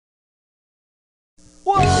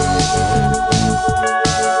Sorting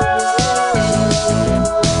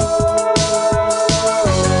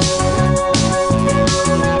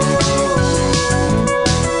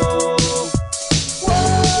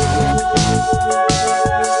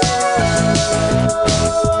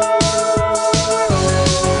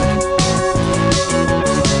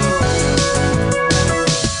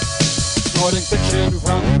fiction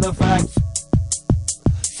from the facts,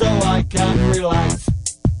 so I can relax.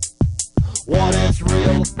 What is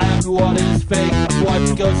real and what is fake?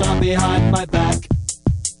 What goes on behind my back?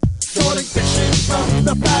 Sorting fiction from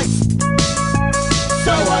the facts,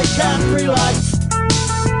 so I can relax.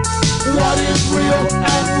 What is real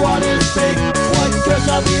and what is fake? What goes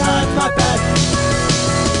on behind my back?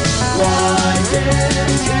 Why did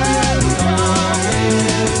you come in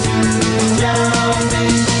to tell me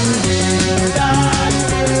that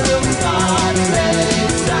you're not ready to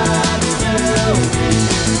stand still?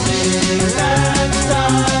 Things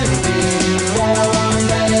inside me for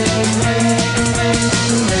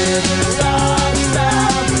little lost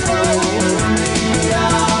and rolling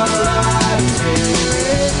out like me.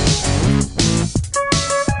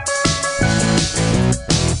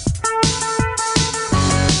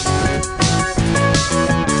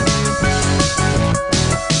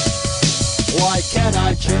 Why can't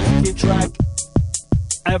I just keep track?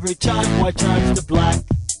 Every time white turns to black.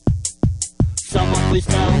 Someone please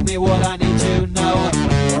tell me what I need to know,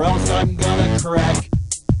 or else I'm gonna crack.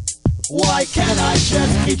 Why can't I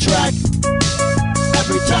just keep track?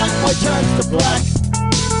 Every time white turns to black.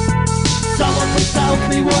 Someone please tell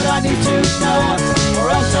me what I need to know, or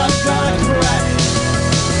else I'm gonna crack.